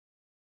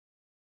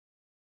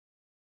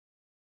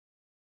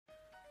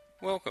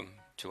Welcome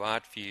to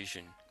Art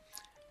Fusion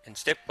and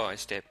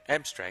Step-by-Step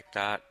Abstract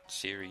Art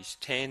Series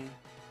 10,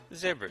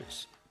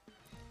 Zebras.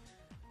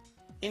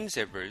 In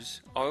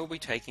Zebras, I will be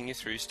taking you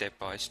through step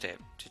by step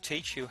to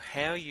teach you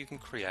how you can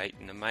create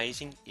an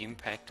amazing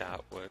impact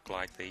artwork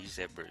like these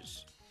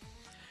zebras.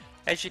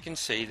 As you can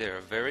see, they're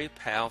a very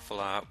powerful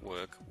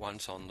artwork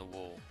once on the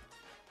wall.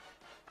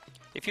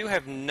 If you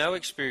have no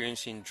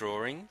experience in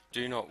drawing,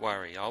 do not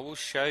worry. I will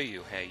show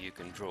you how you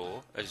can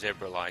draw a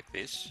zebra like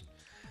this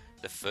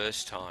the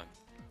first time.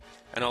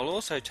 And I'll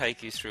also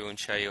take you through and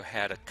show you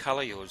how to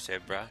colour your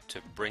zebra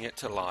to bring it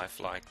to life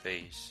like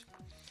these.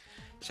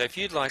 So if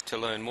you'd like to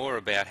learn more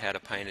about how to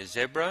paint a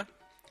zebra,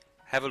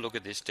 have a look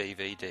at this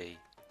DVD.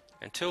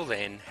 Until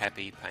then,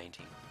 happy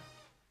painting.